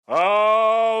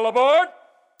All aboard!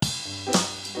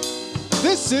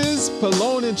 This is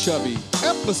Pallone and Chubby,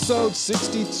 episode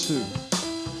 62.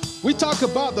 We talk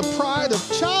about the pride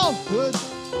of childhood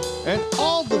and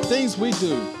all the things we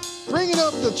do, bringing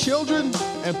up the children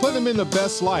and putting them in the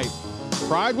best light.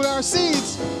 Pride with our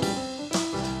seeds.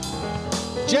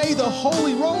 Jay the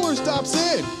Holy Roller stops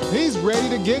in. He's ready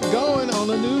to get going on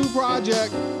a new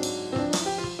project.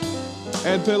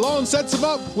 And Pallone sets him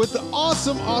up with the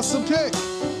awesome pick.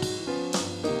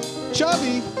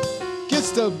 Chubby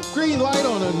gets the green light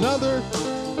on another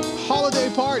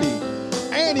holiday party.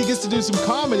 And he gets to do some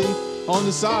comedy on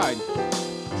the side.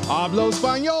 Hablo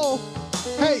Español.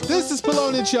 Hey, this is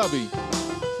Pallone and Chubby.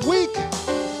 Week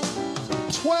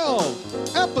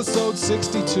 12, episode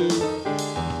 62.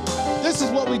 This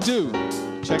is what we do.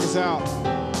 Check us out.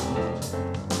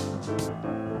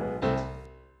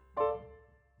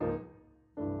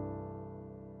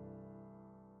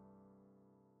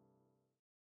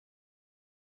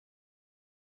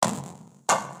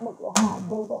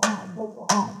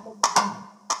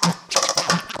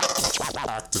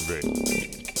 Activate.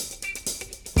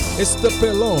 It's the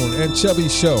Pallone and Chubby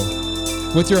Show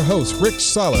with your hosts Rick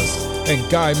Salas and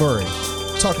Guy Murray,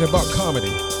 talking about comedy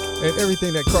and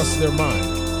everything that crosses their mind.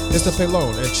 It's the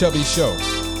Pallone and Chubby Show.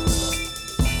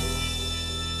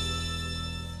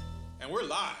 And we're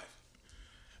live.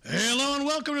 Hello and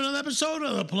welcome to another episode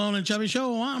of the Pallone and Chubby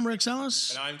Show. I'm Rick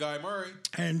Salas. And I'm Guy Murray.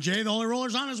 And Jay the Holy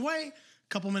Roller's on his way. A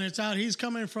couple minutes out. He's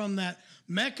coming from that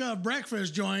Mecca of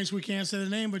breakfast joints. We can't say the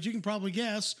name, but you can probably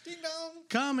guess. Ding dong.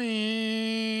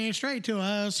 Coming straight to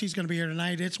us. He's going to be here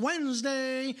tonight. It's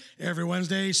Wednesday. Every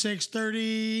Wednesday,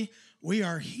 6:30. We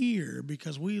are here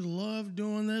because we love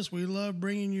doing this. We love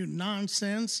bringing you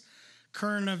nonsense,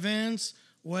 current events,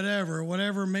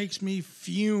 whatever makes me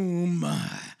fume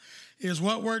is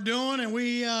what we're doing. And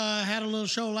we had a little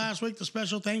show last week, the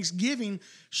special Thanksgiving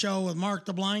show with Mark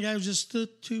the Blind Guy. It was just the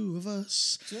two of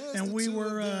us. And we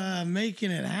were making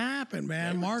it happen,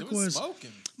 man. Mark was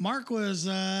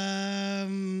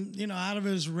out of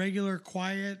his regular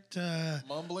quiet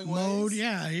mumbling mode. ways.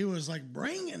 Yeah, he was like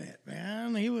bringing it,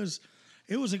 man. It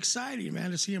was exciting, man,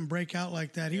 to see him break out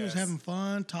like that. He was having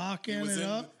fun, talking it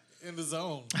up. In the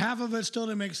zone. Half of it still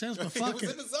didn't make sense, but fuck He it.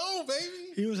 was in the zone,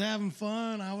 baby. He was having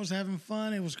fun. I was having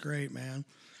fun. It was great, man.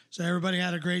 So everybody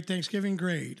had a great Thanksgiving.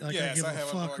 Great. Like, Yes, I give I a have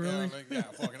fuck, really.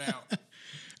 fucking out.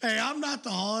 Hey, I'm not the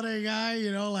holiday guy,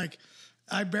 like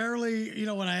I barely,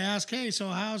 when I ask, hey, so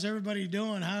how's everybody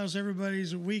doing? How's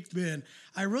everybody's week been?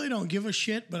 I really don't give a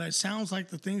shit, but it sounds like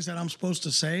the things that I'm supposed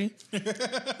to say.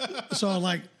 So,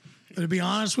 like, to be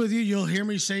honest with you, you'll hear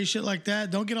me say shit like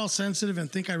that. Don't get all sensitive and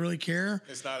think I really care.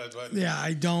 It's not a button. Yeah,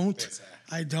 I don't.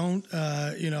 I don't.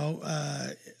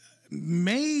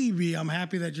 Maybe I'm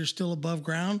happy that you're still above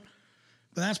ground,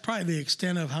 but that's probably the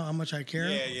extent of how much I care.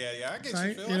 Yeah. I get Right?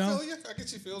 you, Phil. You know? I feel you. I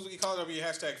get you, Phil. We call it over your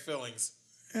hashtag feelings.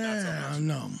 Yeah,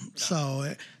 no.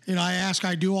 So, I ask,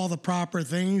 I do all the proper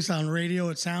things on radio.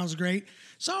 It sounds great.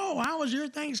 So, how was your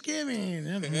Thanksgiving?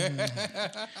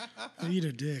 Eat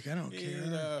a dick. I don't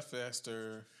care.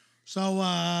 Fester. So,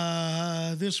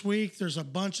 this week, there's a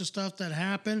bunch of stuff that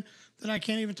happened that I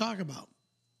can't even talk about,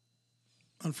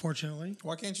 unfortunately.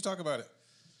 Why can't you talk about it?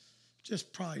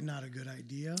 Just probably not a good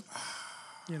idea.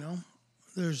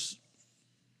 There's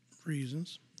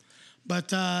reasons. But,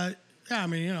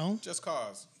 Just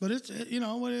cause. But it's,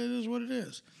 what it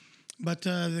is. But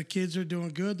the kids are doing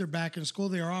good. They're back in school.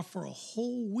 They are off for a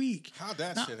whole week. How'd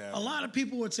that shit happen? A lot of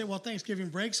people would say, well, Thanksgiving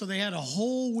break, so they had a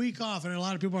whole week off. And a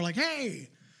lot of people are like, hey,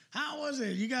 how was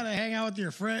it? You got to hang out with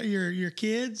your your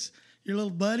kids, your little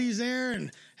buddies there,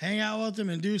 and hang out with them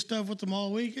and do stuff with them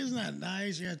all week. Isn't that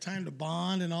nice? You had time to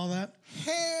bond and all that.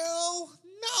 Hell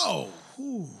no.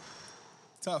 Whew.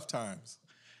 Tough times.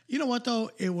 You know what,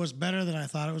 though? It was better than I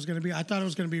thought it was going to be. I thought it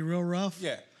was going to be real rough.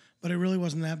 Yeah. But it really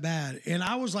wasn't that bad. And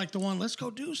I was like the one, let's go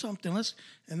do something.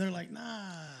 And they're like, nah.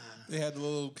 They had their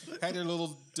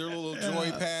little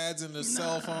joy pads and their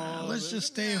cell phones. Let's just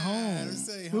stay home.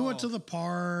 We went to the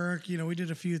park. We did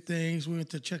a few things. We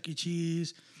went to Chuck E.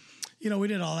 Cheese. We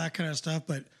did all that kind of stuff.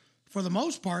 But for the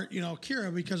most part,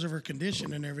 Kira, because of her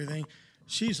condition and everything,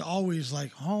 she's always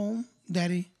like, home,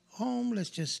 daddy, home.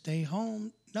 Let's just stay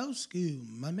home. No school,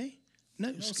 mommy.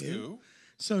 No school.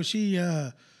 So she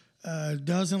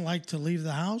doesn't like to leave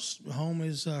the house. Home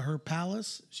is her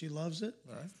palace. She loves it.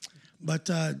 All right. But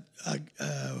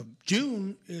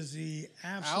June is the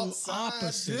absolute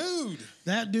opposite. Dude.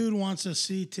 That dude wants to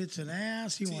see tits and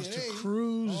ass. He wants to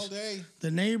cruise all day.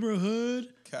 The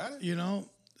neighborhood. Got it.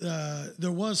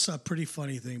 There was a pretty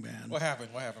funny thing, man. What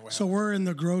happened? So we're in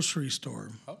the grocery store.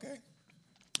 Okay.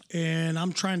 And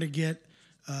I'm trying to get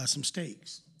some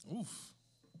steaks.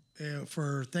 Oof.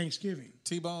 For Thanksgiving.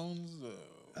 T-bones.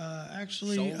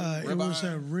 Actually, Shoulder, it was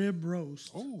ribeye? a rib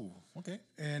roast. Oh, okay.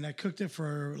 And I cooked it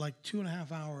for like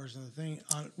 2.5 hours and the thing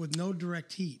with no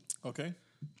direct heat. Okay.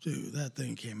 Dude, that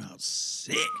thing came out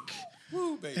sick.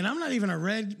 Woo, baby. And I'm not even a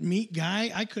red meat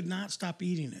guy. I could not stop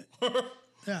eating it.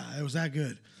 Yeah, it was that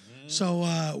good.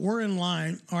 So we're in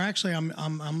line, or actually,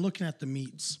 I'm looking at the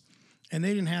meats, and they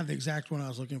didn't have the exact one I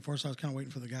was looking for, so I was kind of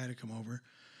waiting for the guy to come over.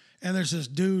 And there's this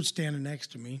dude standing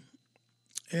next to me,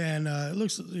 and it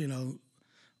looks,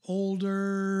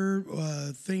 older,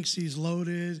 thinks he's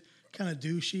loaded, kind of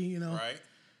douchey, Right.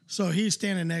 So he's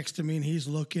standing next to me, and he's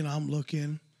looking, I'm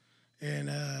looking, and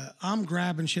I'm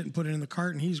grabbing shit and putting it in the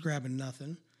cart, and he's grabbing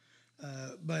nothing.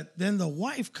 But then the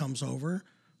wife comes over,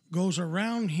 goes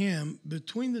around him,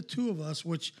 between the two of us,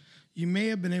 which you may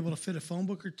have been able to fit a phone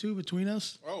book or two between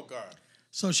us. Oh, God.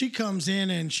 So she comes in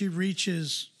and she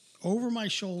reaches over my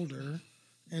shoulder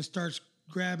and starts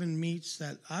grabbing meats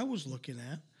that I was looking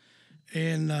at.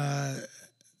 And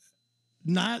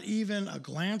not even a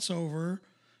glance over,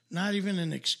 not even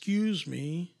an excuse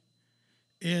me.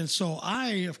 And so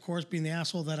I, of course, being the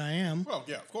asshole that I am, Well,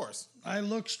 yeah, of course. I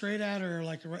look straight at her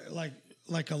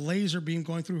like a laser beam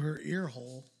going through her ear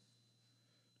hole.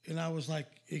 And I was like,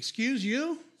 excuse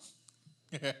you?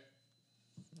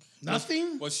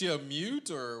 Nothing? Was she a mute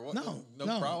or what? No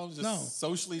problems? Just no.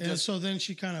 socially And just so then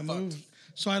she kind of fucked. moved.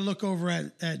 So I look over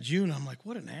at June. I'm like,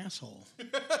 what an asshole.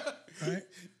 Right?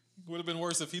 would have been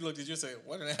worse if he looked at you and said,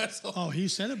 "What an asshole." Oh, he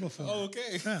said it before. Oh,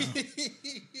 okay. Yeah.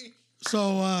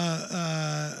 So,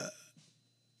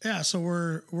 so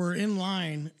we're in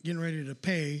line getting ready to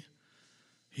pay.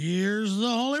 Here's the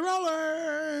Holy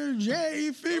Roller,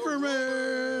 Jay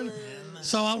Feverman.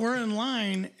 So we're in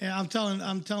line, and I'm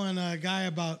telling a guy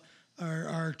about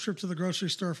our trip to the grocery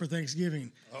store for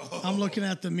Thanksgiving. Oh. I'm looking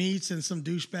at the meats, and some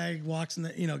douchebag walks in,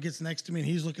 gets next to me, and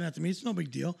he's looking at the meats. No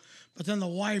big deal. But then the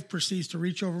wife proceeds to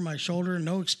reach over my shoulder,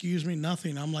 no excuse me,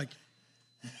 nothing. I'm like,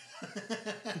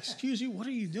 excuse you, what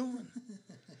are you doing?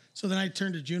 So then I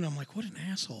turned to June. I'm like, what an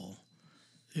asshole,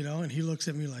 and he looks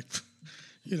at me like,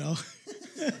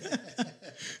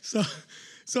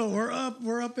 So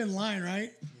we're up in line,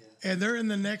 right? Yeah. And they're in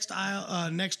the next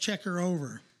aisle, next checker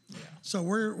over. Yeah. So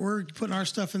we're putting our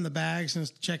stuff in the bags and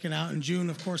checking out. And June,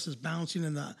 of course, is bouncing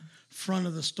in the front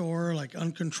of the store like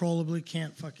uncontrollably,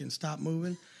 can't fucking stop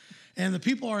moving. And the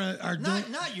people are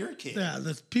not your kid. Yeah,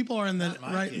 the people are in the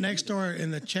right next door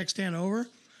in the check stand over,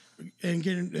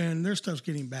 and their stuff's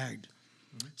getting bagged.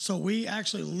 Mm-hmm. So we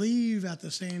actually leave at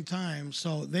the same time.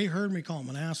 So they heard me call him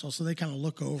an asshole. So they kind of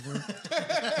look over,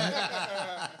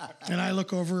 right? And I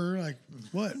look over like,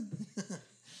 what,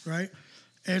 right?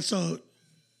 And so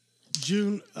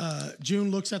June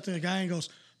looks at the guy and goes,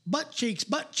 butt cheeks,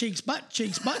 butt cheeks, butt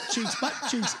cheeks, butt cheeks, butt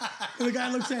cheeks. And the guy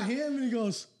looks at him and he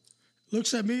goes,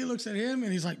 looks at me, looks at him,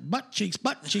 and he's like, butt cheeks,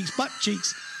 butt cheeks, butt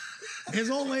cheeks. His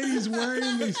old lady's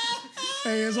wearing these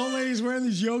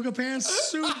yoga pants,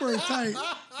 super tight.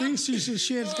 Thinks she's just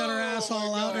shit's got her ass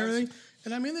all out and everything.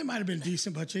 And I mean, they might have been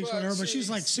decent butt cheeks, whatever, but she's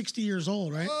like 60 years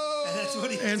old, right? And that's what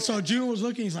And so June was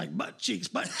looking, he's like, butt cheeks,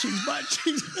 butt cheeks, butt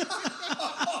cheeks.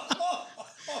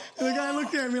 And the guy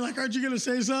looked at me like, aren't you going to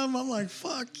say something? I'm like,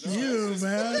 fuck you,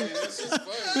 man.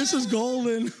 This is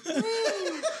golden.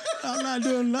 I'm not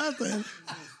doing nothing.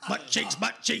 Butt cheeks,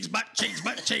 butt cheeks, butt cheeks,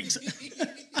 butt cheeks.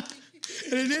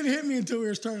 And it didn't hit me until we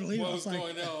were starting to leave. What was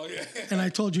going on? Yeah. And I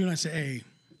told you, and I said, hey,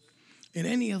 in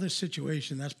any other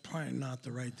situation, that's probably not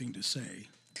the right thing to say.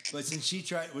 But since she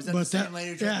tried, was that the same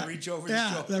lady who tried to reach over the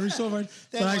shoulder? Yeah, that reached over.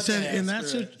 But I said, in that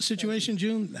situation,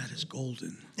 June, that is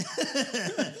golden.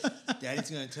 Daddy's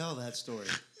going to tell that story.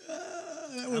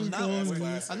 That was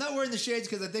golden. I'm not wearing the shades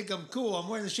because I think I'm cool. I'm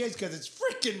wearing the shades because it's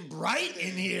freaking bright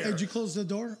in here. Hey, did you close the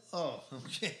door? Oh,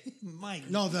 okay. Mike.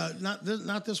 No,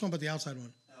 not this one, but the outside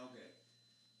one. Okay.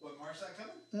 What, Mark's not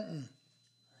coming?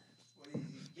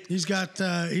 He's got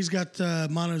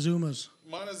Montezuma's.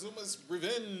 Montezuma's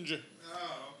Revenge. Oh,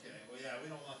 okay. Well, yeah, we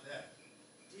don't want that.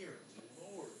 Dear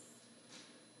Lord.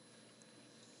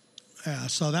 Yeah,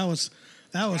 so that was.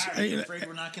 God, are you afraid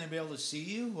we're not going to be able to see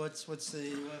you? What's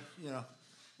the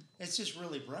It's just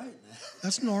really bright, man.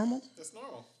 That's normal. That's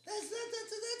normal. That's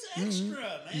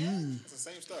extra, man. It's the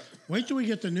same stuff. Wait till we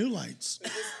get the new lights.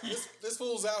 This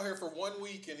fool's out here for 1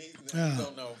 week and he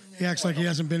don't know. He acts like he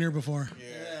hasn't been here before.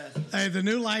 Yeah. Hey, the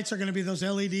new lights are going to be those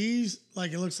LEDs.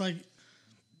 Like it looks like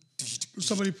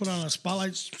somebody put on a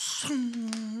spotlight.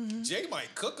 Jay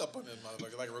might cook up on this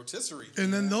motherfucker like a rotisserie.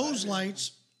 And then those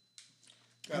lights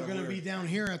are going to be down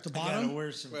here at the I gotta bottom.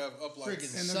 wear some Uplights.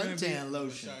 friggin' suntan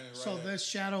lotion. So this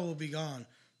shadow will be gone.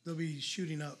 They'll be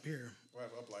shooting up here. Wow. We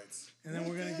have uplights. And then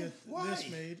we're going to get Why? this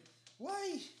made.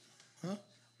 Why? Huh?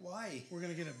 Why? We're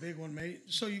going to get a big one made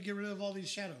so you get rid of all these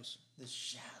shadows. The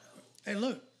shadow. Hey,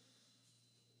 look.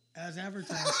 As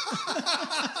advertised.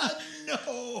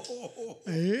 No.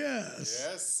 Yes.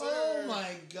 Yes, sir. Oh my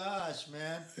gosh,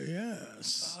 man.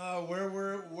 Yes. Where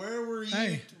were you?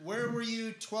 Hey. Where were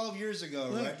you 12 years ago?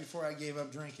 Look. Right before I gave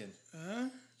up drinking. Huh?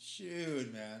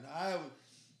 Shoot, man.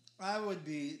 I would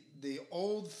be the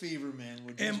old fever man.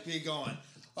 Would just be going.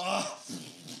 Oh,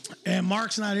 And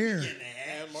Mark's not here.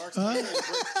 And Mark's not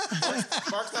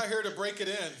here to break it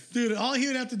in. Dude, all he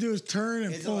would have to do is turn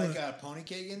and is it pull like it. a pony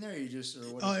cake in there? Or you just or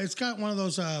what? Oh, it's got one of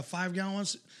those 5-gallon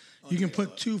ones. You can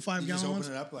put two 5-gallon just open ones.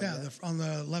 it up like yeah, that? on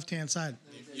the left-hand side.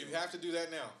 You have to do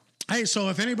that now. Hey, so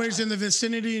if anybody's in the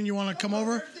vicinity and you want to come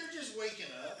over, They're just waking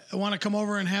up. want to come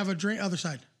over and have a drink, other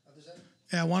side. Other side?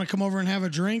 Yeah, want to come over and have a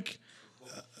drink.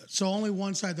 So only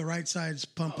one side, the right side's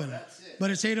pumping. that's it. But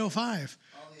it's 8:05.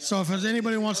 So if there's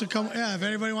anybody wants to come, if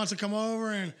anybody wants to come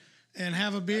over and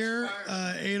have a beer,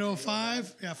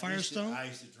 8:05, yeah, Firestone. I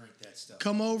used to drink that stuff.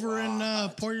 Come over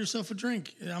and pour yourself a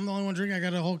drink. I'm the only one drinking. I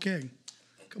got a whole keg.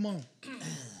 Come on.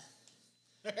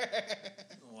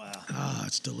 Wow. Ah,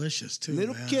 it's delicious too.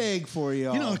 Little man. keg for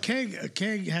y'all. You know, a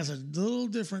keg has a little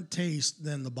different taste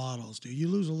than the bottles do. You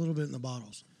lose a little bit in the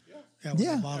bottles. Yeah. With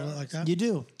Yeah. a bottle like that. You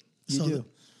do. You So do.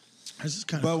 This is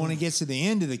kind of. But cool. when it gets to the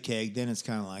end of the keg, then it's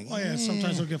kind of like. Oh yeah,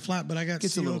 sometimes it'll get flat, but I got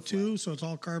Gets a little CO2, so it's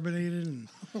all carbonated and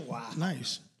Wow.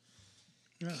 nice.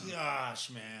 Yeah. Gosh,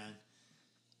 man.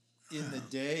 In the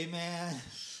day, man.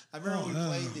 I remember we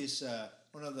played this,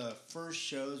 one of the first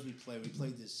shows we played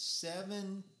this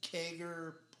 7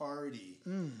 kegger party.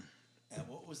 And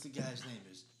what was the guy's name? It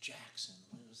was Jackson.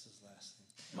 What was his last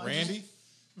name? Randy?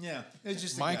 Yeah. It was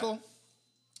just a Michael?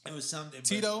 guy. It was something.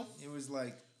 Tito? It was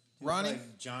like. Ronnie?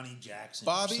 Like Johnny Jackson.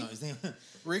 Bobby? Or something. His name.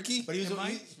 Ricky? But he was and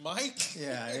a- Mike?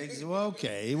 Yeah, well,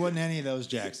 okay. He wasn't any of those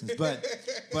Jacksons, but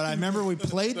I remember we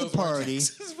played the Those weren't party.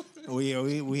 Jacksons.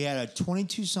 We had a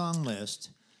 22 song list,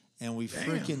 and we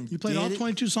freaking You played did all it.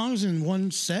 22 songs in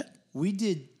one set? We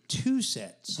did 2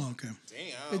 sets. Oh, okay.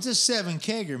 Damn. It's a 7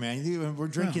 kegger, man. We're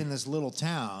drinking in this little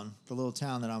town, the little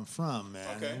town that I'm from,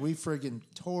 man. Okay. And we freaking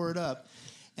tore it up,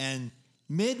 and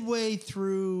midway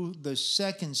through the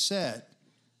second set.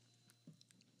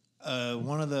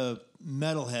 One of the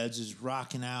metalheads is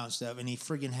rocking out and stuff, and he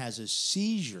friggin' has a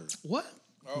seizure What?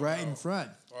 right in front.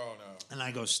 Oh, no. And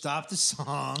I go, stop the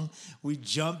song. We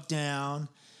jump down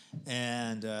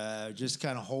and just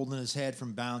kind of holding his head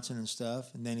from bouncing and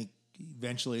stuff. And then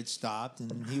eventually it stopped,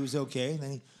 and he was okay. And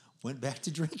then he went back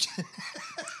to drinking.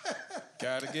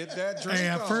 Gotta get that drink Hey,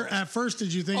 on. at first,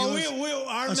 did you think Oh, it was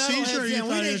our a seizure? Or you yeah,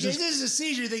 thought it was this just is a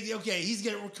seizure. Think, okay,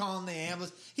 we're calling the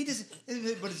ambulance. He just,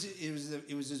 but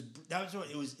it was his. That was what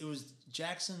it was. It was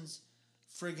Jackson's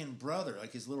friggin' brother,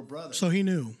 like his little brother. so he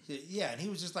knew? Yeah, and he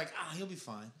was just like, he'll be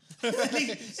fine. and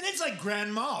it's like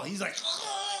Grand Mal. He's like,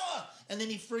 and then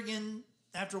he friggin'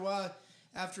 after a while,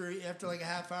 after like a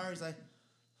half hour, he's like,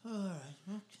 all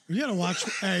right. You gotta watch.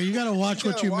 Hey, you gotta watch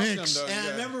what gotta you watch mix. them, though. And I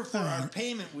Yeah. remember for our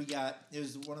payment we got, it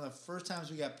was one of the first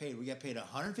times we got paid. We got paid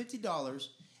 $150,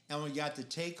 and we got to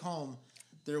take home.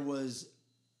 There was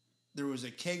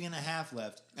a keg and a half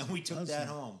left, and we took that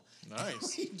home.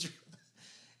 Nice.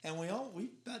 And we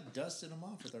about dusted them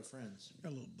off with our friends. Got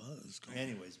a little buzz. Going.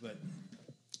 Anyways, but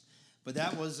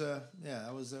that was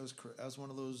that was one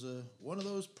of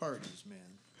those parties, man.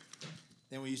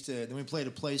 Then we played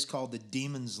a place called the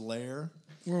Demon's Lair.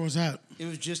 Where was that? It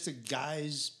was just a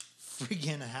guy's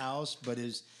freaking house, but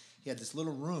he had this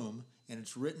little room, and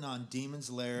it's written on Demon's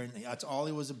Lair, and that's all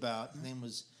he was about. His name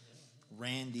was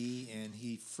Randy, and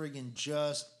he friggin'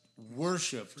 just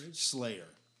worshipped Slayer.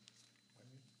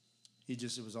 It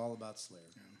was all about Slayer.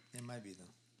 It might be the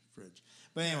fridge,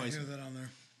 but I anyways, hear that on there.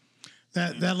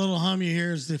 That little hum you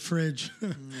hear is the fridge,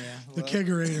 the well,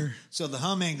 kegerator. so the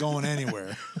hum ain't going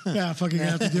anywhere. Yeah, fucking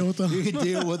have to deal with the. You can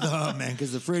deal with the hum, man,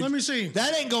 because the fridge. Let me see.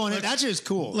 That ain't going in. That's just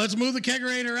cool. Let's move the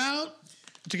kegerator out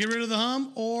to get rid of the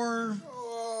hum, or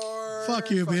Or fuck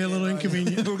you, be a little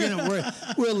inconvenient.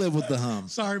 We'll live with the hum.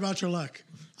 Sorry about your luck.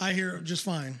 I hear it just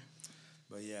fine.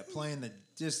 But yeah, playing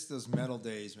just those metal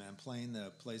days, man. Playing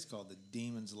the place called the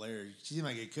Demon's Lair. It seemed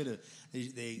like it could have.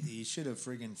 They should have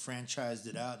friggin' franchised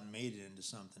it out and made it into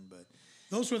something. But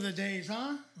Those were the days,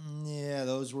 huh? yeah,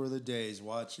 those were the days.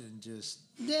 Watching just.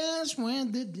 Those were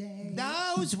the days.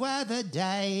 Those were the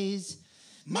days.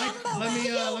 Mike, let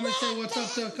me say what's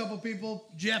up to a couple people.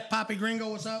 Jeff Poppy Gringo,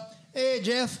 what's up? Hey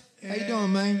Jeff, how you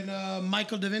doing, man? And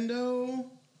Michael DeVindo,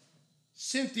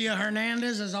 Cynthia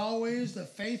Hernandez, as always, the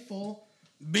faithful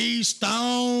B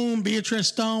Stone, Beatrice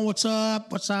Stone, what's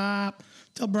up? What's up?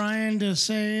 Tell Brian to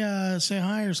say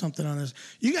hi or something on this.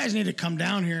 You guys need to come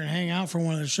down here and hang out for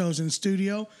one of the shows in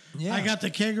studio. Yeah. I got the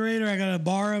kegerator. I got a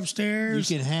bar upstairs.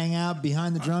 You can hang out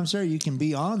behind the drum set. You can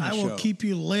be on the show. I will keep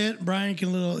you lit. Brian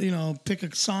can pick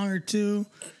a song or two,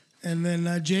 and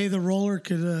then Jay the roller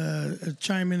could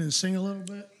chime in and sing a little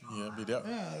bit. Yeah, be that.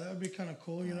 Yeah, that would be kind of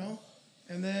cool,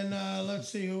 And then let's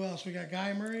see who else we got.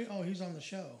 Guy Murray. Oh, he's on the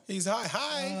show. He's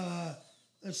hi.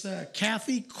 That's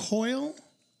Kathy Coyle.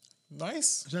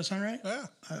 Nice. Does that sound right? Yeah.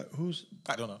 Who's?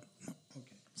 I don't know.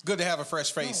 Okay. It's good to have a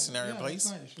fresh face in every yeah, place.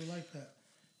 That's nice. We like that.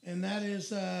 And that is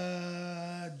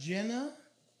Jenna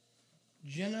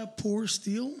Poor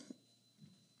Steel.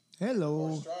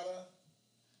 Hello.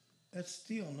 That's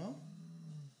Steel, no?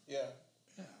 Yeah.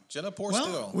 Jenna Poor Well,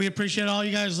 Steel. we appreciate all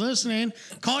you guys listening.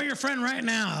 Call your friend right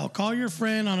now. Call your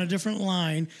friend on a different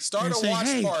line. Start and a say, watch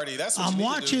hey, party. That's what I'm you need to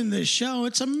watching this show.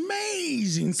 It's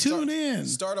amazing. Tune in.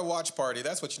 Start a watch party.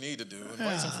 That's what you need to do.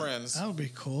 Invite some friends. That would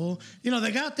be cool.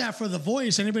 They got that for The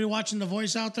Voice. Anybody watching The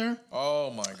Voice out there?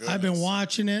 Oh, my goodness. I've been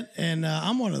watching it, and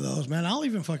I'm one of those, man. I'll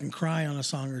even fucking cry on a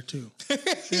song or two.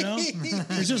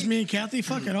 It's just me and Kathy.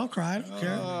 Fuck it, I'll cry. I don't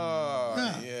care.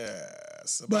 Oh, yes.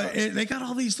 But they got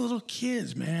all these little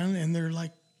kids, man, and they're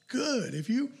like good. If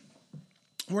you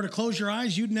were to close your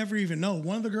eyes, you'd never even know.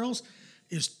 One of the girls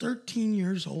is 13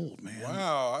 years old, man.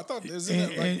 Wow. I thought, isn't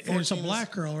And, it like and it's a 14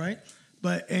 black girl, right?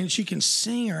 And she can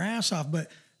sing her ass off, but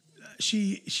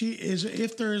she is,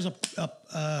 if there is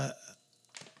I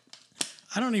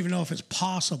don't even know if it's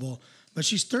possible, but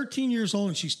she's 13 years old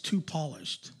and she's too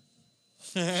polished.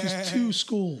 She's too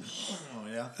schooled. Oh,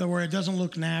 yeah. Where it doesn't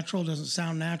look natural, doesn't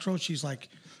sound natural. She's like,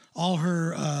 all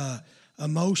her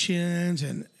emotions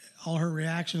and all her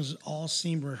reactions all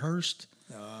seem rehearsed.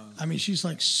 I mean, she's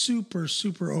like super,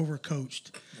 super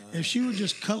overcoached. If she would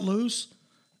just cut loose,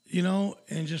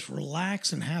 and just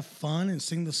relax and have fun and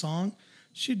sing the song,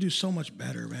 she'd do so much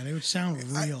better, man. It would sound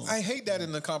real. I hate that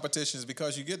in the competitions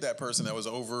because you get that person that was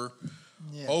overcoached.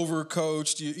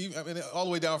 All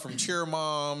the way down from cheer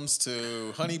moms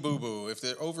to Honey Boo Boo. If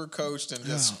they're overcoached and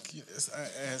just,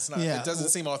 it's not. Yeah. It doesn't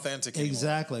seem authentic anymore.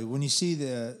 Exactly. When you see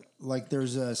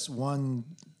there's this one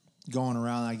going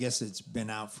around, I guess it's been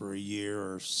out for a year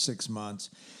or 6 months.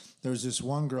 There's this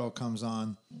one girl comes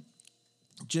on,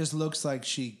 just looks like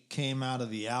she came out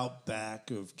of the outback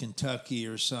of Kentucky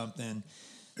or something.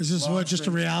 Is this just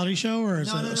a reality show or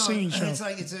is it a singing show? It's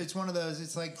like it's one of those.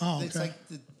 It's like it's like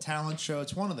the talent show.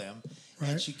 It's one of them.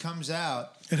 Right. And she comes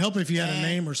out. It'd help if you had a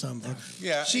name or something.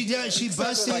 Yeah, She does. She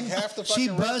busts in. like half the She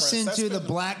fucking busts reference. into That's the been-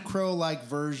 Black Crow like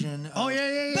version. Oh, of,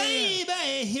 yeah.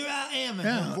 Baby, here I am. And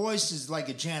Yeah. her voice is like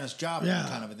a Janis Joplin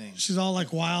kind of a thing. She's all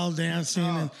like wild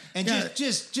dancing And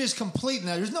just completing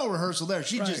that. There's no rehearsal there.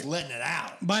 She's just Right. letting it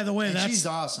out. By the way, And she's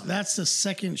awesome. That's the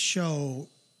second show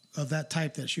of that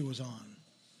type that she was on.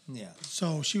 Yeah.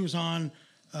 So she was on.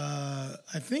 I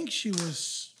think she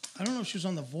was. I don't know if she was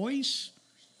on The Voice,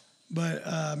 but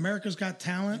America's Got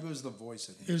Talent It was the voice,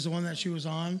 I think. is the one that she was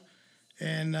on,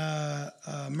 and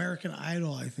American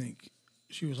Idol. I think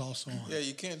she was also on. Yeah,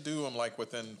 you can't do them like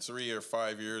within 3 or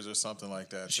 5 years or something like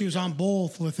that. She was on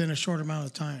both within a short amount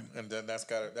of time. and then that's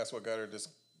what got her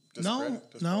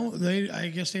No, I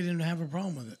guess they didn't have a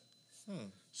problem with it.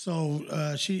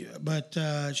 So she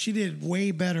did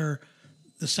way better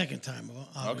the second time,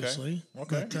 obviously.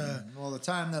 Okay. But, Well, the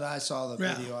time that I saw the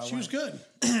video, she was good.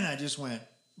 And I just went,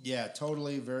 yeah,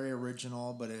 totally very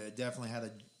original, but it definitely had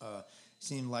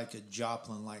seemed like a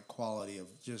Joplin-like quality of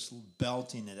just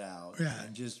belting it out. Yeah.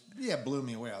 And just, blew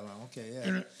me away. I was like, okay,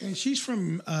 yeah. And she's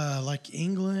from like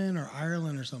England or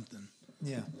Ireland or something.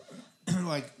 Yeah.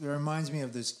 Like, it reminds me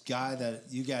of this guy that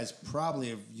you guys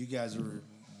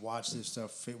watch this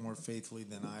stuff more faithfully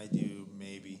than I do,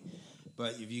 maybe.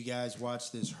 But if you guys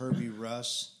watch this Herbie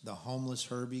Russ, the homeless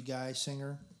Herbie guy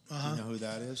singer, you know who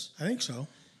that is? I think so.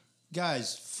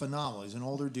 Guy's phenomenal. He's an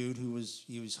older dude who was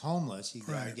homeless. I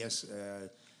Right. guess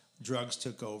drugs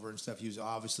took over and stuff. He was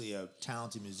obviously a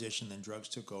talented musician. Then drugs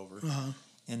took over,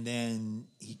 and then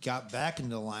he got back into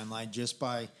the limelight just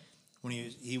by when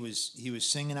he was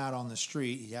singing out on the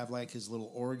street. He'd have like his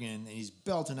little organ and he's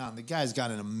belting out. And the guy's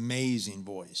got an amazing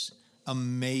voice,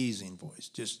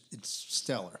 just it's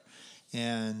stellar,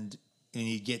 and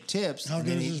he'd get tips. How and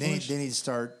good then is his voice? then he'd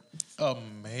start.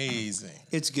 Amazing.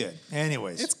 It's good.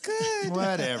 Anyways. It's good.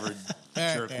 Whatever,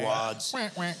 jerkwads.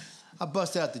 I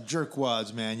bust out the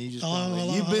jerkwads, man.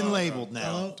 You've been labeled now.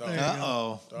 Hello? There you go.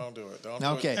 Uh-oh. Don't do it.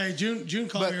 Okay. Hey, June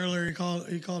called me earlier.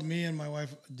 He called me and my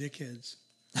wife dickheads.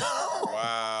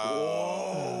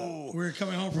 Wow. We were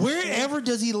coming home from Wherever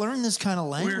does he learn this kind of school.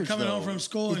 language, We were coming though? home from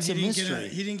school It's and a mystery.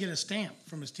 he didn't get a stamp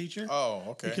from his teacher. Oh,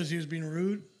 okay. Because he was being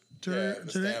rude. the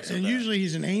today. stamps are And bad. usually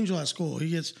he's an angel at school. He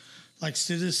gets like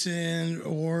citizen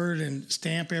award and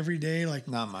stamp every day. Like,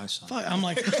 Not my son. fuck. I'm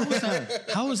like,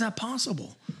 how is that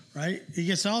possible? Right? He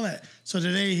gets all that. So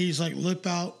today he's like, lip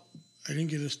out. I didn't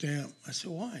get a stamp. I said,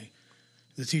 why?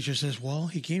 The teacher says, well,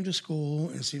 he came to school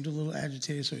and seemed a little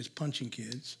agitated, so he's punching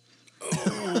kids.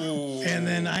 Oh. And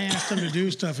then I asked him to do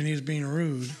stuff, and he was being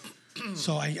rude.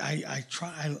 So I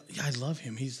love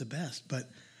him. He's the best, but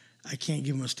I can't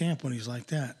give him a stamp when he's like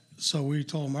that. So we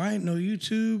told him, all right, no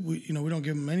YouTube. We don't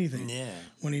give him anything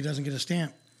when he doesn't get a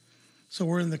stamp. So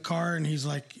we're in the car, and he's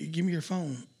like, give me your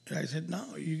phone. And I said,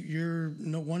 no, you're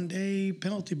no 1 day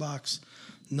penalty box.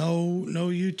 No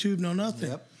YouTube, no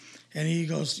nothing. Yep. And he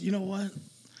goes, you know what?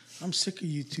 I'm sick of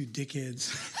you two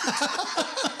dickheads.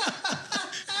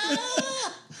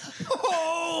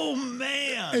 Oh,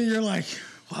 man. And you're like,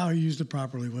 wow, I used it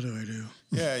properly. What do I do?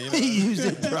 Yeah, you know, He used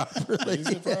it properly. use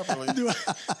it properly. What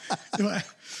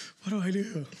do I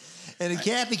do? And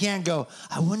Kathy can't go,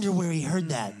 I wonder where he heard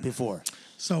that before.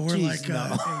 So we're Jeez, like,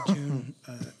 no. hey, June,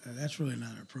 that's really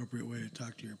not an appropriate way to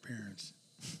talk to your parents.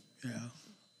 Yeah.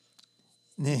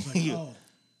 Like, oh,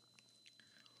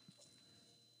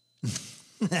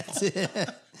 That's it.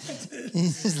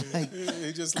 He's just like,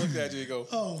 He just looked at you and go,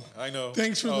 oh, I know.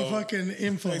 thanks for the fucking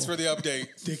info. Thanks for the update,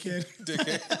 dickhead.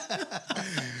 dickhead.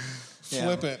 yeah.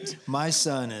 Flippant. My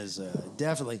son is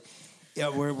definitely. Yeah,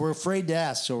 we're afraid to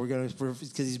ask, so we're gonna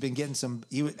because he's been getting some.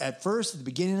 At first, at the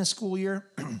beginning of school year,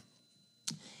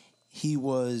 he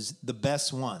was the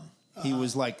best one. He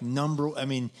was like number. I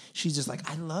mean, she's just like,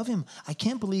 I love him. I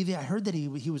can't believe it. I heard that he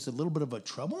was a little bit of a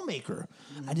troublemaker.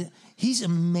 He's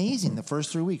amazing. The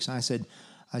first 3 weeks, and I said,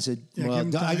 Yeah, well, give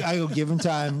him time. I go give him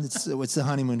time. It's the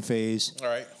honeymoon phase. All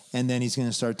right. And then he's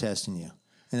gonna start testing you,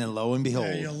 and then lo and behold,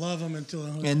 Yeah, you'll love him until.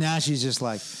 and now she's just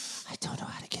like, I don't know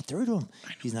how to get through to him.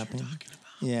 He's not being.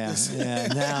 Yeah, yeah.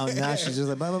 Now she's just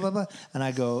like blah blah blah blah. And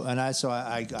I go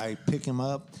I pick him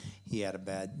up. He had a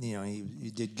bad, he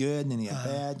did good, and then he had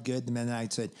bad, good, and then I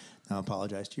said, now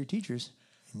apologize to your teachers.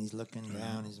 And he's looking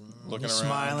down, he's Looking he's around,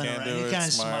 smiling can't around, do he's it, kind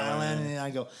of smiling. smiling, and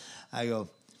I go,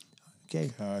 okay,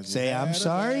 'Cause you say had I'm a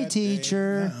sorry, bad day.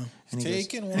 teacher. Yeah. And he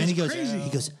Taking goes, one and he goes, crazy. he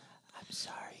goes, I'm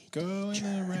sorry. Going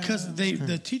around. Because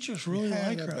the teachers really had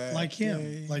like a her, bad like him.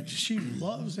 day. Like she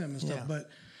loves him and stuff. Yeah. But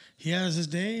he has his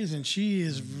days, and she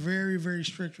is very, very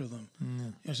strict with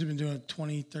him. She's been doing it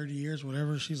 20, 30 years,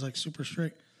 whatever. She's like super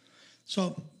strict.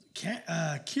 So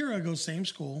Kira goes same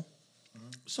school.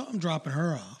 So I'm dropping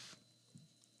her off.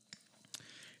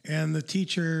 And the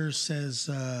teacher says,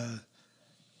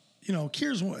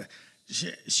 Kira's one.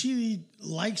 She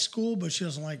likes school, but she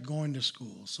doesn't like going to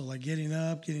school. So like getting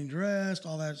up, getting dressed,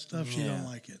 all that stuff, she don't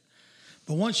like it.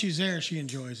 But once she's there, she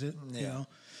enjoys it.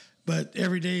 But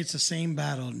every day it's the same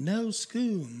battle. No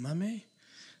school, mommy.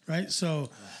 Right? So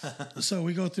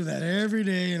we go through that every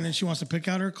day, and then she wants to pick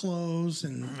out her clothes.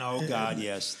 And Oh, God,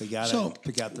 yes. They got to So,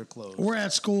 pick out their clothes. we're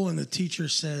at school, and the teacher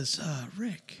says,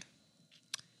 Rick,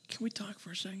 can we talk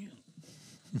for a second?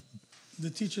 The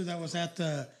teacher that was at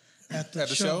the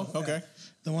show? Okay.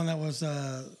 The one that was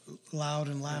loud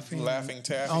and laughing. Laughing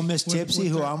Taffy. Oh, Miss With- Tipsy,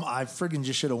 with who her- I friggin'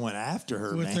 just should have went after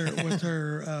her, With man.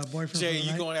 her boyfriend. Jay, for the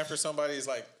you night. going after somebody is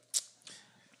like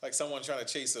someone trying to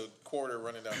chase a quarter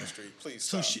running down the street. Please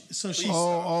stop. So she. Please.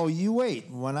 Oh, you wait.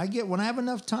 When I have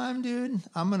enough time, dude,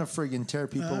 I'm gonna friggin' tear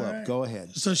people up. right. Go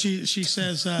ahead. So she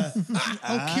says,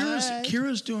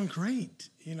 Kira's doing great,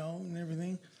 and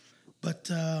everything, but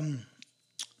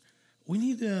we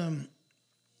need to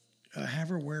have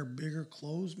her wear bigger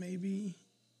clothes, maybe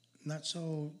not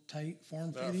so tight,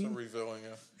 form Not for fitting, revealing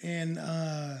you. and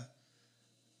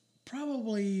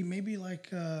probably maybe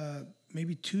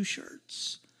maybe 2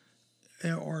 shirts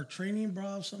or a training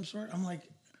bra of some sort. I'm like,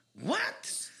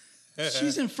 what?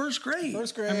 She's in first grade.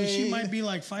 First I mean, she grade. might be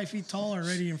like 5 feet tall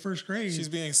already in first grade. She's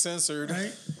being censored.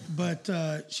 right? But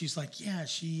she's like, yeah,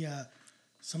 she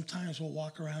sometimes will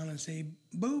walk around and say,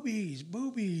 boobies,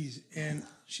 boobies. And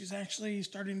she's actually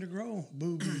starting to grow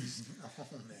boobies.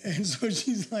 And so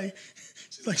she's like,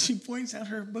 she points out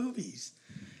her boobies.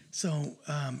 So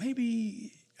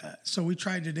maybe, so we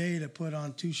tried today to put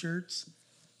on 2 shirts.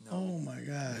 Oh my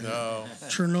God. No.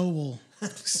 Chernobyl.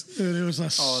 Dude, it was a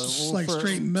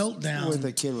straight meltdown. With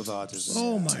a kid with autism.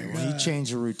 Oh, my When you God.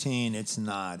 change a routine, it's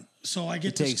not. So I get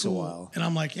It to takes a school, while. and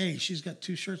I'm like, hey, she's got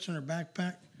 2 shirts in her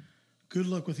backpack. Good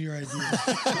luck with your idea.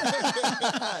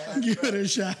 Give it a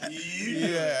shot.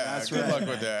 Yeah. Good luck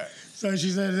with that. So she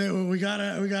said, hey, well, we got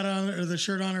on the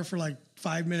shirt on her for like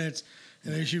 5 minutes,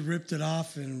 and then she ripped it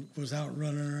off and was out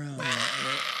running around.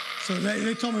 So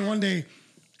they told me one day,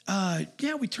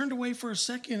 we turned away for a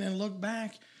second and looked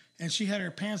back, and she had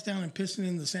her pants down and pissing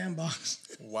in the sandbox.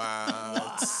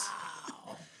 Wow.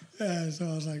 Yeah, so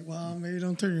I was like, well, maybe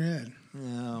don't turn your head.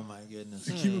 Oh my goodness.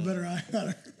 Keep a better eye on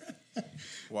her.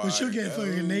 Why? But she'll get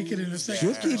fucking naked in a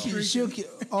second. She'll keep.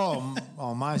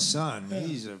 Oh, my son.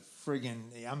 He's a friggin'.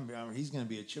 He's gonna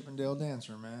be a Chippendale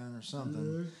dancer, man, or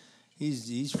something.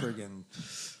 He's friggin'.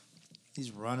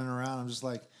 He's running around. I'm just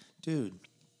like, dude,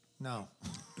 no.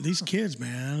 These kids,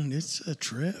 man, it's a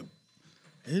trip.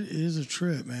 It is a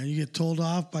trip, man. You get told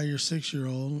off by your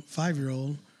 6-year-old,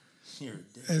 5-year-old, You're a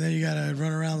dick. and then you gotta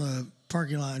run around the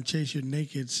parking lot and chase your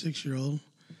naked 6-year-old.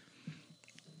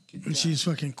 And she's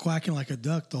fucking quacking like a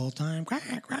duck the whole time. Quack,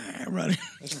 quack, running.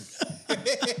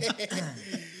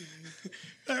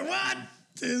 Like, what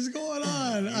is going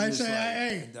on? I He's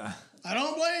say, just like, hey, I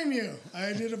don't blame you.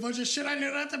 I did a bunch of shit I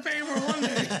knew not to pay for one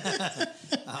day.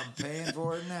 I'm paying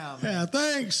for it now, man. Yeah,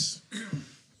 thanks.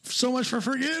 So much for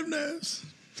forgiveness.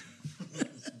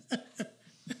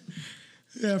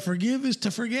 Yeah, forgive is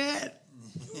to forget.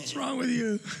 What's wrong with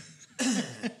you?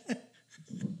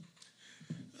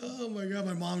 Oh my God,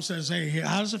 my mom says, hey,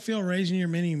 how does it feel raising your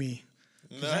mini-me?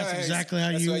 Nice. That's exactly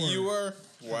how That's you what were. you were?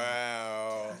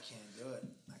 Wow. I can't do it.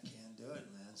 I can't do it,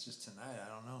 man. It's just tonight. I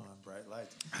don't know. I'm bright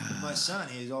lights. My son,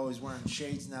 he's always wearing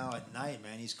shades now at night,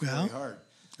 man. He's Corey Yeah. Hart.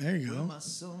 There you With go. my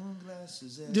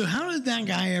sunglasses. Dude, how did that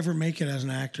guy ever make it as an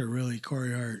actor, really,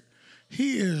 Corey Hart?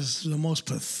 He is the most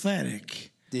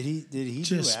pathetic. Did he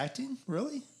Just- do acting?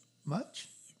 Really? Much?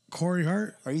 Corey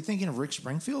Hart? Are you thinking of Rick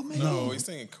Springfield, maybe? No, he's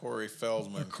thinking Corey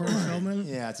Feldman. Corey Feldman?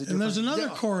 Yeah, it's a And there's different-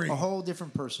 another Corey. A whole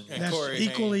different person. Yeah. That's Corey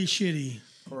equally shitty.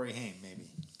 Corey Haim, maybe.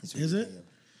 That's what Is you're it?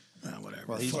 thinking of. Whatever.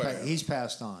 Well, Fuck. he's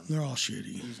passed on. They're all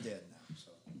shitty. He's dead now.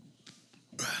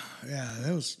 So. Yeah,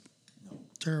 that was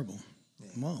terrible.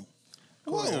 Whoa.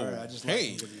 Corey Hart, I just like Hey.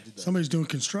 him because he did that. Somebody's doing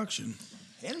construction.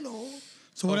 Hello.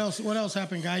 So what else? What else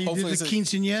happened, guy? You did Hopefully the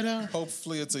it's a- quinceañera.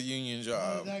 Hopefully it's a union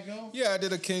job. did that go? Yeah, I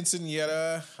did a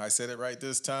quinceañera. I said it right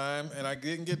this time, and I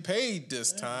didn't get paid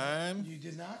this time. You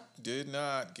did not. Did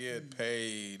not get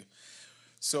paid.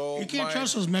 So You can't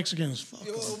trust those Mexicans. Fuck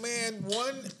them. Oh man,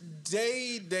 one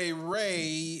day de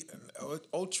rey,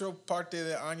 otro parte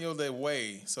de año de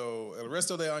way. So el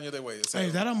resto de año de way. So, Hey,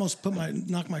 that almost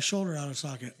knocked my shoulder out of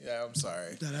socket. yeah, I'm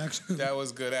sorry. That accent. That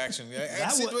was good action. Yeah, That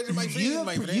accent was- was my friend,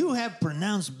 my friend. you have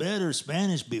pronounced better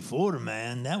Spanish before,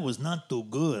 man. That was not too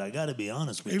good. I got to be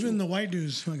honest with Even you. the white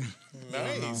dudes. fucking-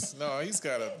 Nice. No, he's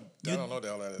got a. I don't know what the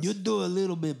hell that is. You do a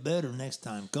little bit better next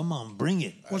time. Come on, bring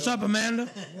it. What's up, Amanda?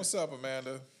 What's up,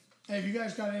 Amanda? Hey, if you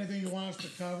guys got anything you want us to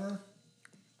cover,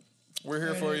 We're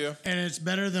here for you. and it's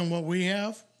better than what we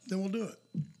have, then we'll do it.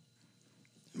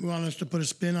 You want us to put a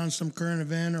spin on some current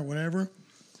event or whatever?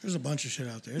 There's a bunch of shit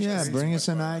out there. It's Yeah, crazy. bring us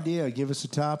an idea. Give us a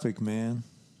topic, man.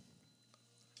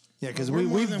 Yeah, because We're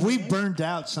more than we willing. burned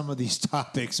out some of these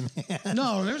topics, man.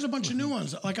 No, there's a bunch of new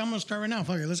ones. Like, I'm going to start right now.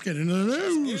 Fuck it. Let's get into the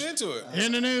news. Get into it.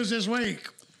 In the news this week,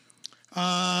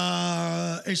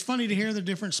 it's funny to hear the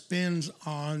different spins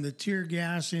on the tear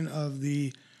gassing of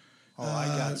the Oh, I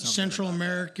got something Central about that.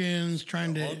 Americans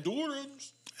trying to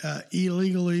Hondurans.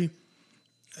 illegally,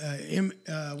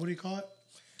 what do you call it?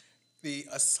 The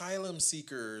asylum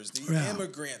seekers, the Yeah.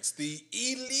 immigrants, the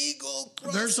illegal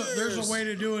There's crossers. a way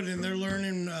to do it, and they're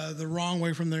learning the wrong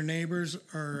way from their neighbors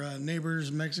or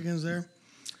neighbors Mexicans there,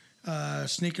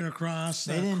 sneaking across.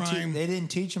 They didn't. Crime. They didn't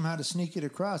teach them how to sneak it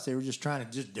across. They were just trying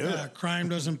to just do it. Crime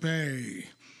doesn't pay.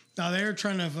 Now they're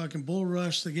trying to fucking bull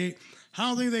rush the gate. I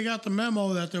don't think they got the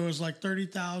memo that there was like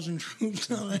 30,000 troops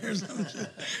down there or some shit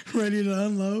ready to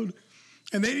unload,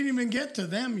 and they didn't even get to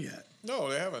them yet. No,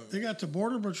 they haven't. They got to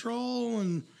Border Patrol,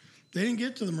 and they didn't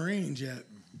get to the Marines yet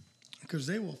because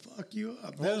they will fuck you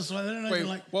up. That's why they're not Wait, even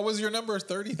like what was your number?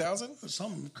 30,000?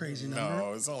 some crazy number.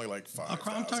 No, it's only like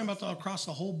 5,000. I'm talking about across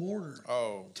the whole border.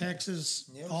 Oh, Texas,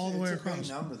 Yeah, all the way it's a big across.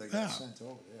 number that got Yeah. sent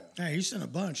over. Yeah. Yeah, he sent a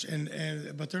bunch,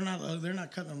 but they're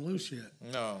not cutting them loose yet.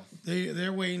 no.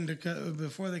 They're waiting to cut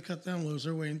before they cut them loose.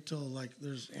 They're waiting until like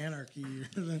there's anarchy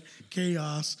or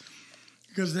chaos,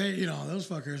 because those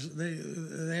fuckers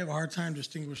they have a hard time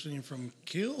distinguishing from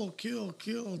kill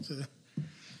to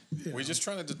We're just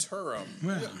trying to deter them.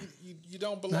 Yeah. You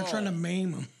don't belong. not trying to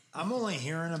maim them. I'm only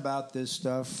hearing about this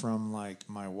stuff from like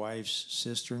my wife's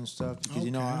sister and stuff because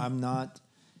Okay. I'm not,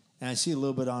 and I see a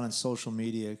little bit on social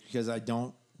media because I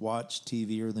don't watch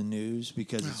TV or the news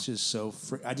because it's just so.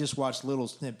 I just watch little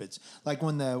snippets. Like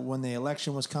when the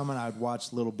election was coming, I'd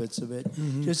watch little bits of it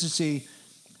just to see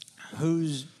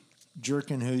who's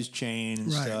jerking whose chain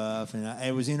and Right. stuff, and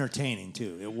it was entertaining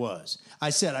too. It was. I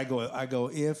said, I go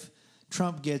if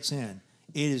Trump gets in,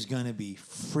 it is going to be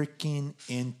freaking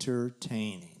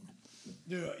entertaining.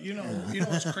 Dude, you know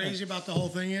what's crazy about the whole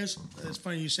thing is? It's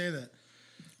funny you say that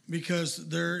because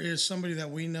there is somebody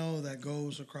that we know that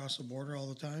goes across the border all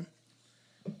the time,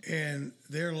 and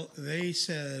they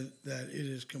said that it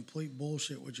is complete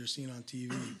bullshit what you're seeing on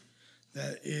TV.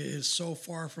 That it is so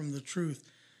far from the truth.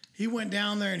 He went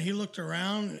down there and he looked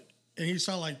around and he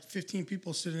saw like 15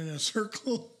 people sitting in a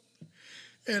circle,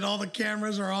 and all the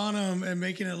cameras are on them and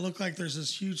making it look like there's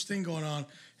this huge thing going on.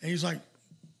 And he's like,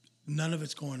 none of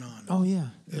it's going on. Oh yeah,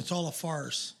 It's all a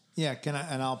farce. yeah.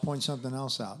 I'll point something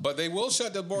else out. But they will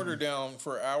shut the border down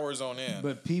for hours on end.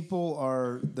 But people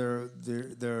are they're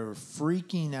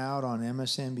freaking out on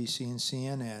MSNBC and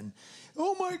CNN.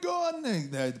 Oh my God!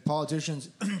 And the politicians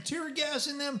tear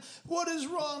gassing them. What is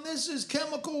wrong? This is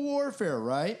chemical warfare,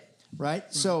 right? Right.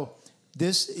 So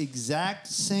this exact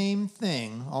same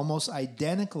thing, almost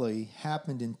identically,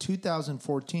 happened in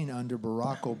 2014 under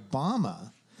Barack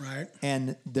Obama. Right.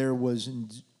 And there was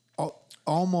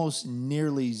almost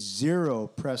nearly zero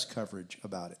press coverage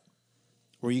about it.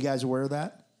 Were you guys aware of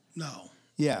that? No.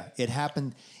 Yeah, it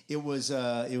happened. It was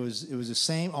the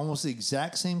same, almost the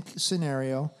exact same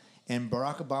scenario, and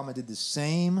Barack Obama did the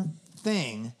same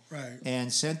thing, Right.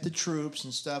 and sent the troops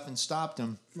and stuff and stopped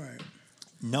them. Right.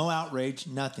 No outrage,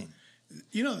 nothing.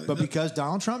 You know, But because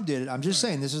Donald Trump did it, I'm just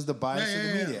saying this is the bias of the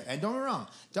Yeah. media. And don't get me wrong,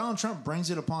 Donald Trump brings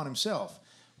it upon himself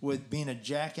with being a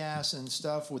jackass and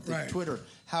stuff with the Right. Twitter.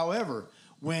 However,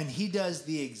 when he does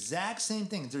the exact same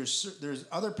thing, there's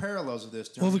other parallels of this.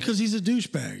 well, because he's a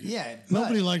douchebag. Yeah,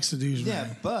 Nobody but- likes the douchebag.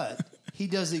 Yeah, but he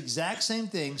does the exact same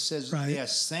thing. Says Right. the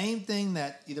same thing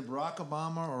that either Barack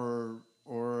Obama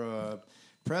or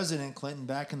President Clinton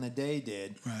back in the day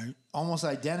did. Right. Almost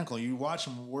identical. You watch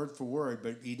him word for word,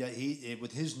 but he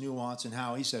with his nuance and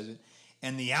how he says it,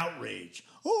 and the outrage.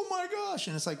 Oh my gosh!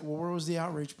 And it's like, well, where was the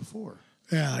outrage before?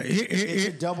 Yeah. It's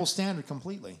a double standard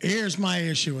completely. Here's my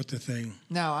issue with the thing.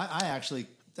 Now, I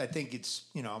think it's,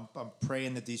 I'm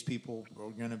praying that these people are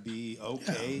going to be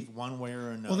okay one way or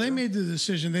another. Well, they made the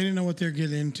decision. They didn't know what they're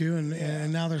getting into,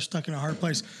 and now they're stuck in a hard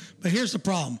place. But here's the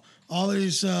problem: all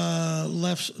these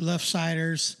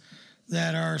left-siders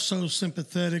that are so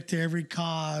sympathetic to every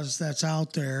cause that's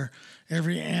out there,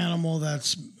 every animal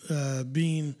that's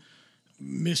being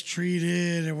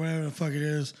mistreated or whatever the fuck it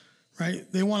is, right?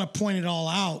 They want to point it all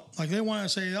out. Like they want to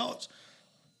say, "Oh, it's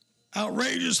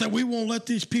outrageous that we won't let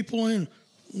these people in.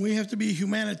 We have to be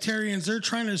humanitarians. They're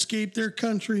trying to escape their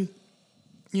country."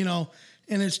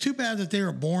 And it's too bad that they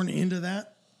were born into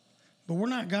that, but we're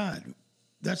not God.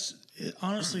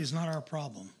 Honestly, it's not our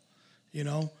problem.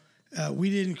 We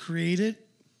didn't create it.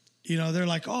 They're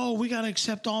like, oh, we got to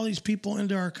accept all these people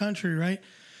into our country, right?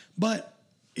 But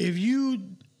if you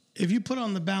put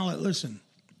on the ballot, listen,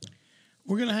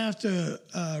 we're going to have to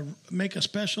make a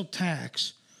special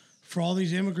tax for all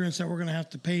these immigrants that we're going to have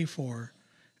to pay for.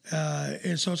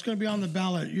 And so it's going to be on the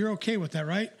ballot. You're okay with that,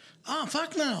 right? Oh,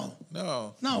 fuck no.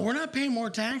 No. No, we're not paying more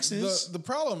taxes. The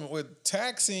problem with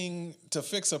taxing to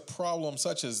fix a problem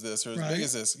such as this or as Right. big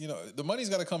as this, the money's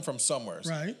got to come from somewhere.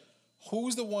 Right.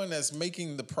 Who's the one that's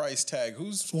making the price tag?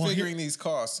 Who's Well, figuring these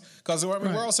costs? Because Right.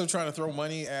 we're also trying to throw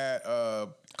money at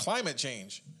climate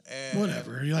change. And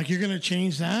Whatever. You're going to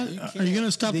change that? You Are you going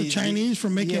to stop the Chinese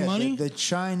from making money? The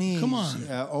Chinese, Come on.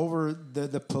 over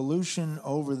the pollution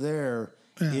over there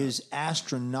is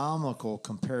astronomical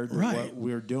compared to what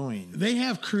we're doing. They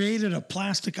have created a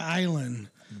plastic island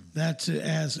that's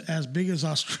as big as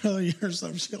Australia or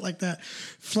some shit like that,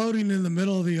 floating in the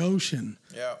middle of the ocean.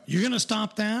 Yeah. You're going to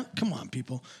stop that? Come on,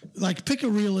 people. Like, pick a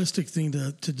realistic thing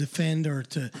to defend or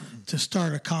to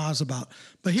start a cause about.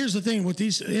 But here's the thing with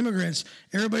these immigrants,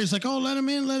 everybody's like, oh, let them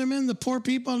in, the poor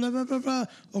people, blah, blah, blah, blah.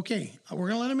 Okay, we're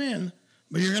going to let them in,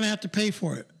 but you're going to have to pay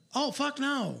for it. Oh, fuck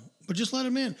no. But just let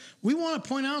them in. We want to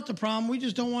point out the problem. We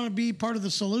just don't want to be part of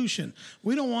the solution.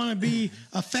 We don't want to be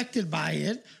affected by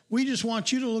it. We just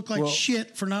want you to look like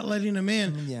shit for not letting them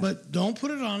in. Yeah. But don't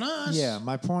put it on us. Yeah,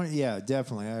 my point. Yeah,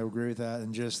 definitely, I agree with that.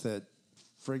 And just that,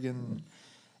 friggin',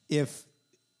 if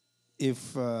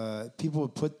people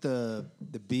would put the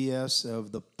BS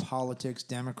of the politics,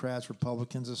 Democrats,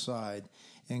 Republicans aside,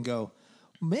 and go,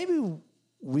 maybe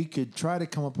we could try to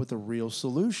come up with a real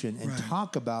solution and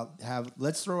talk about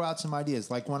let's throw out some ideas.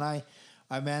 Like when I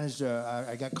managed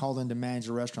I got called in to manage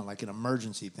a restaurant, like an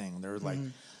emergency thing. They're like,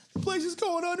 the place is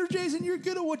going under, Jason. You're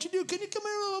good at what you do. Can you come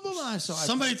here? Blah, blah, blah. So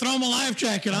Somebody throw him a life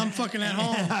jacket. I'm fucking at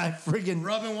home. I friggin'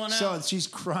 Rubbing one So out. she's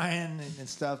crying and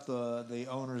stuff, the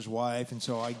owner's wife. And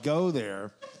so I go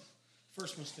there.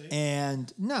 First mistake.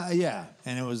 And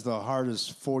and it was the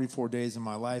hardest 44 days of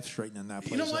my life straightening that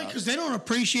place You know why? out. Because they don't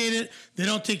appreciate it. They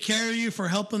don't take care of you for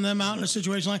helping them out in a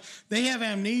situation like they have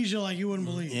amnesia like you wouldn't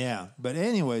believe. Yeah, but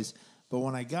anyways, But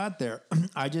when I got there,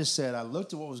 I just said, I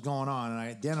looked at what was going on and I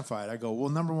identified. I go, well,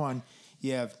 number one,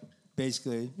 you have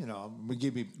basically, we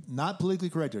give you not politically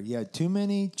correct here. You had too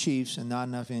many chiefs and not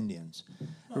enough Indians.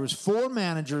 There was 4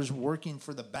 managers working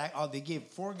for the back. Oh, they gave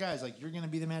 4 guys like, you're going to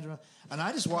be the manager. And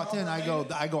I just walked in. I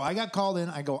got called in.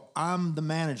 I go, I'm the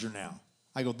manager now.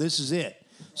 I go, this is it.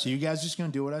 So you guys just going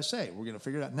to do what I say. We're going to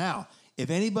figure it out. Now, if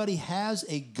anybody has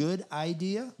a good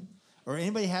idea or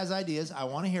anybody has ideas, I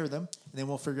want to hear them, and then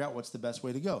we'll figure out what's the best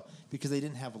way to go. Because they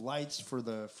didn't have lights for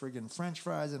the friggin' French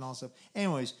fries and all stuff.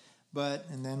 Anyways,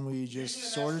 and then we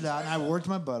just sorted out, and I worked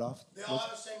my butt off. They all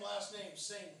have the same last name,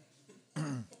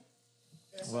 Singh.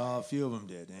 Well, a few of them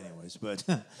did anyways. But,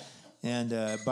 and